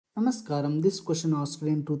Namaskaram, this question asked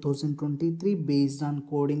in 2023 based on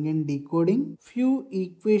coding and decoding. Few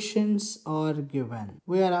equations are given.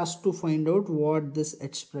 We are asked to find out what this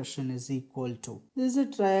expression is equal to. This is a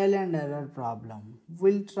trial and error problem.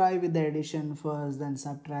 We'll try with the addition first, then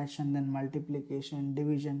subtraction, then multiplication,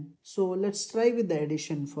 division. So let's try with the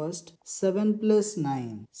addition first. 7 plus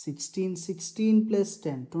 9, 16, 16 plus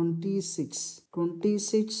 10, 26,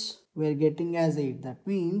 26. We are getting as 8. That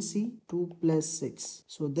means see 2 plus 6.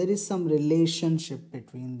 So there is some relationship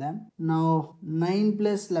between them. Now 9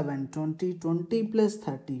 plus 11, 20, 20 plus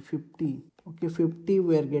 30, 50. Okay, 50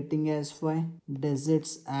 we are getting as 5.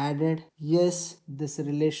 Digits added. Yes, this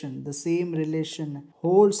relation, the same relation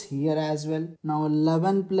holds here as well. Now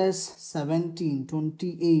 11 plus 17,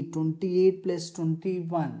 28, 28 plus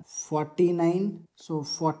 21, 49. So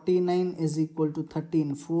 49 is equal to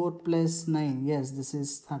 13. 4 plus 9. Yes, this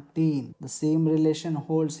is 13. The same relation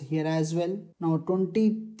holds here as well. Now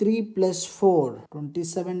 23 plus 4.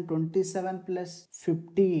 27. 27 plus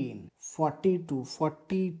 15. 42.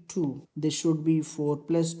 42. This should be 4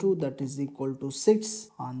 plus 2. That is equal to 6.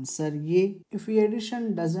 Answer A. If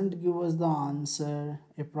addition doesn't give us the answer,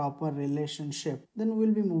 a proper relationship, then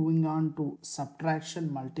we'll be moving on to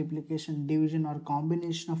subtraction, multiplication, division or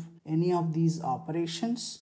combination of any of these operations.